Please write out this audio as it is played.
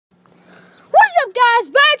up, guys?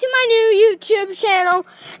 Back to my new YouTube channel,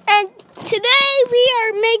 and today we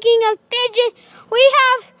are making a fidget. We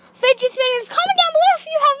have fidget spinners. Comment down below if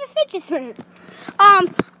you have a fidget spinner. I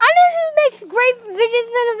know who makes great fidget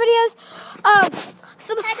spinner videos.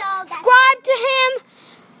 Subscribe to him.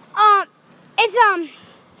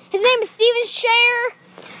 His name is Steven Share,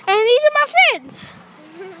 and these are my friends.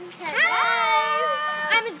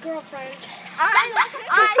 Hi. I'm his girlfriend. I'm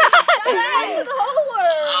to the whole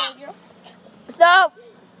world. So,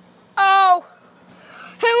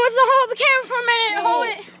 who wants to hold the camera for a minute? Hold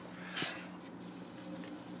it.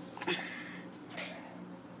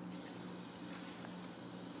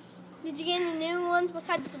 Did you get any new ones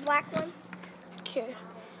besides the black one? Okay.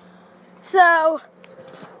 So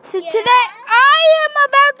today I am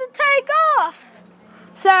about to take off.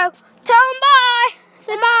 So tell them bye.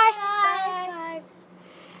 Say bye. Bye.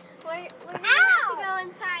 We're going to have to go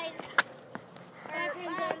inside. We're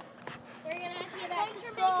going to have to get back to school.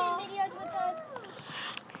 Thanks for making videos with us.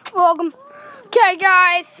 Welcome. Okay,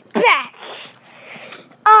 guys, back.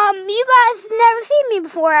 You guys never seen me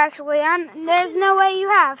before, actually. There's no way you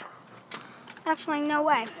have. Actually, no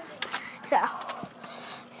way.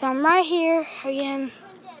 So I'm right here again.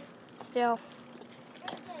 Still.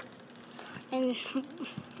 And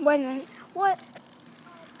wait a minute. What?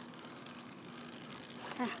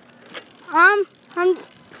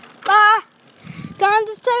 Bye. So I'm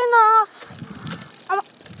just taking off.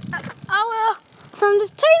 So I'm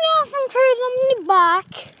just taking off from cruising on the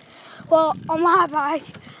bike. Well, on my bike.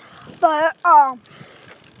 But,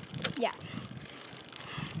 yeah.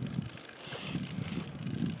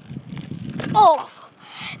 Oh,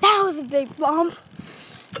 that was a big bump.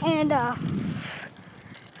 And,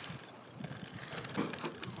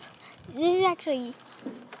 this is actually,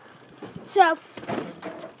 so,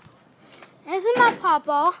 this is my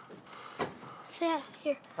pawpaw. Say it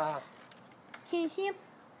here. Can you see him?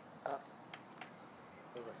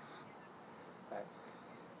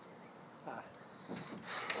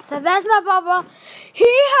 So that's my pawpaw. He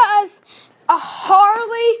has a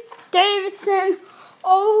Harley Davidson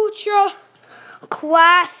Ultra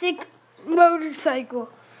Classic motorcycle.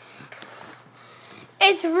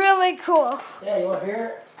 It's really cool. Yeah, you want to hear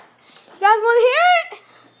it? You guys want to hear it?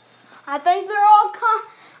 I think they're all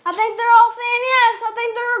saying yes. I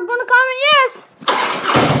think they're going to comment yes.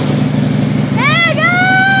 Hey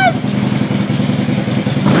guys!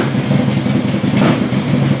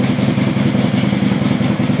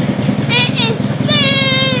 It is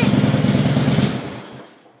sick.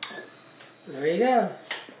 There you go.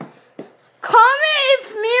 Comment if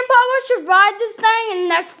me and Papa should ride this thing in the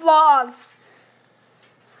next vlog.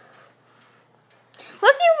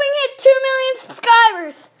 Let's see if we can hit 2 million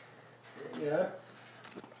subscribers. Yeah.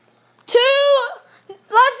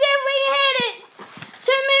 Let's see if we can hit it.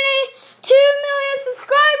 2 million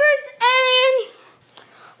subscribers and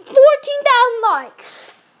 14,000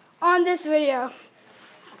 likes on this video.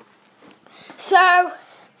 So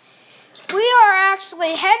we are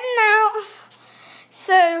actually heading out.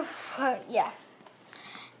 So yeah.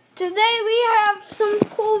 Today we have some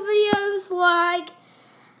cool videos like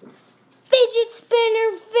fidget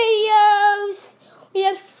spinner videos. We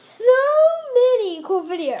have so many cool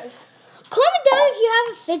videos. Comment down if you have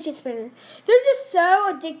a fidget spinner. They're just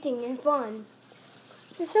so addicting and fun.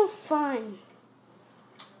 They're so fun.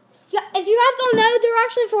 Yeah, if you guys don't know, they're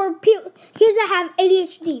actually for kids that have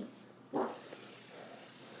ADHD.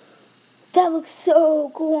 That looks so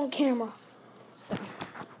cool on camera.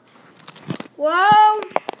 Well,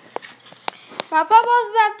 my papa's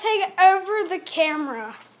about to take over the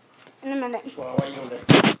camera in a minute. Well, what are you going to do?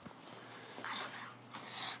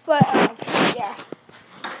 But, yeah.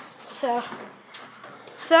 So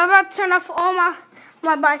I'm about to turn off all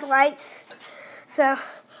my bike lights. So,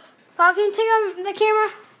 Papa, can you take on the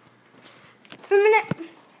camera for a minute?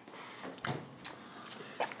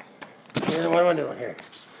 Yeah, what am I doing here?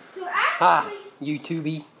 So Hi, actually,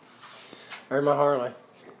 YouTube. Or my Harley.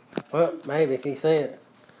 Well, maybe, can you see it?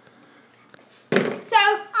 so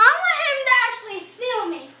I want him to actually film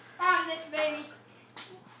me on this baby.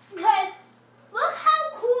 Because look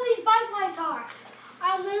how cool these bike lights are.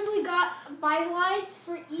 I literally got bike lights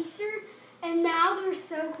for Easter, and now they're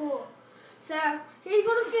so cool. So he's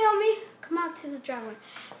going to film me. Come out to the driveway.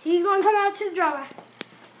 He's going to come out to the driveway.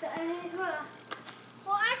 So, and he's going to,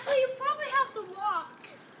 well, actually, you probably have to walk.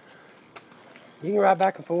 You can ride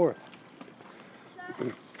back and forth.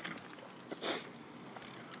 So,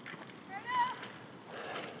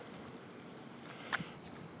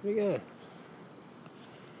 There you go.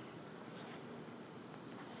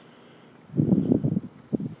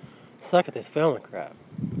 Suck at this filming crap.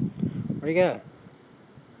 Where'd he go?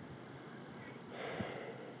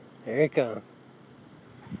 Here he comes.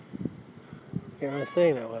 Can't really see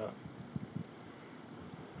him that well.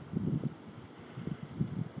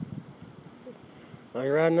 Oh,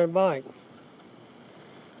 you're riding that bike.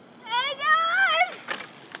 Hey guys!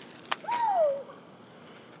 Woo!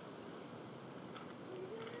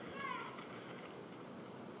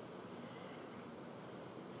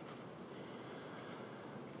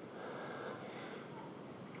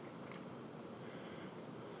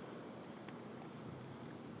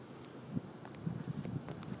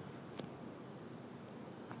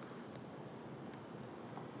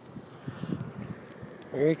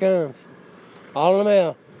 Here he comes. All in the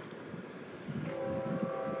mail.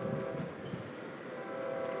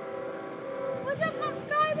 What's that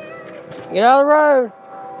subscriber? Get out of the road.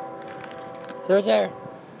 It's right there.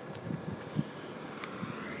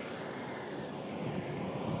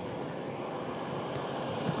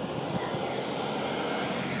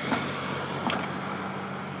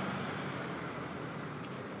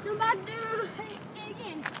 So I'm about to do it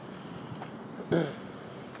again.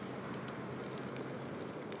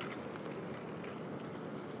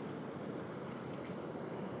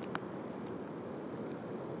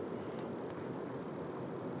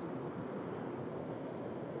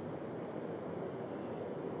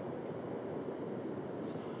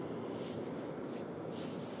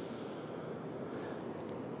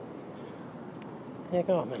 Heck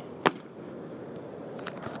off me.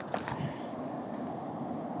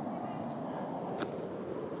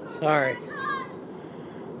 Sorry.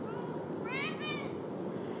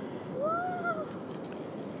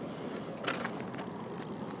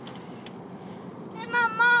 And my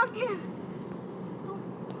mom can.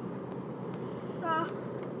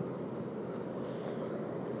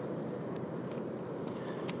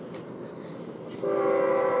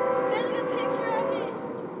 Here's a good picture of it.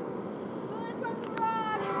 Really from the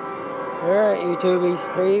road. Alright, YouTubies.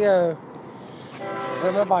 Here you go.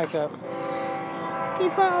 Bring my bike up. Can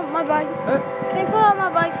you put on my bike? Huh? Can you put on my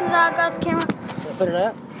bike since I got the camera? Put it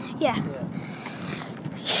up? Yeah. Yeah.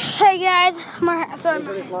 Hey guys, sorry,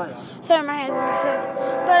 Put this light on. sorry, my hands are messed up.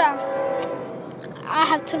 But I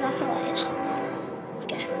have to knock my light.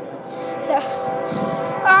 Okay. So,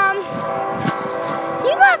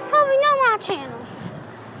 you guys probably know my channel.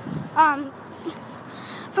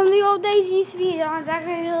 From the old days, it used to be on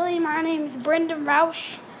Zachary Lilly. My name is Brendan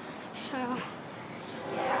Roush. So,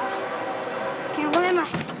 yeah. Okay, go in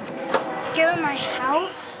my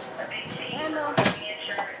house. And,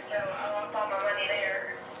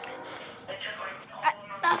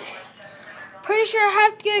 pretty sure I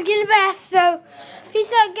have to go get a bath, so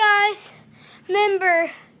peace out, guys. Remember,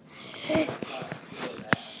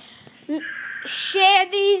 share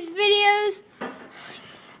these videos.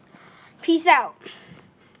 Peace out.